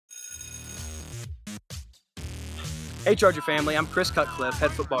Hey Charger family, I'm Chris Cutcliffe, head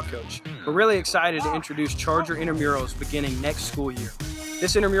football coach. We're really excited to introduce Charger Intramurals beginning next school year.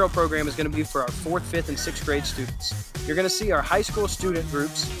 This intramural program is going to be for our 4th, 5th, and 6th grade students. You're going to see our high school student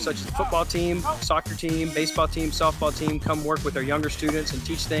groups, such as the football team, soccer team, baseball team, softball team, come work with our younger students and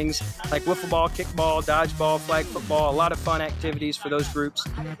teach things like wiffle ball, kickball, dodgeball, flag football, a lot of fun activities for those groups.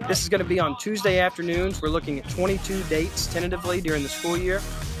 This is going to be on Tuesday afternoons. We're looking at 22 dates tentatively during the school year.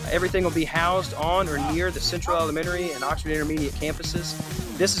 Everything will be housed on or near the Central Elementary and Oxford Intermediate campuses.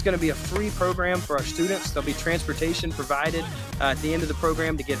 This is going to be a free program for our students. There'll be transportation provided at the end of the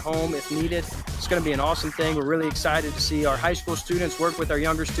program to get home if needed. It's going to be an awesome thing. We're really excited to see our high school students work with our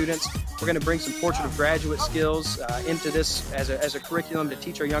younger students. We're going to bring some portrait of graduate skills into this as a curriculum to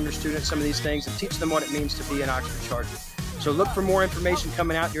teach our younger students some of these things and teach them what it means to be an Oxford Charger. So look for more information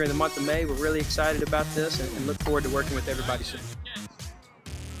coming out during the month of May. We're really excited about this and look forward to working with everybody soon.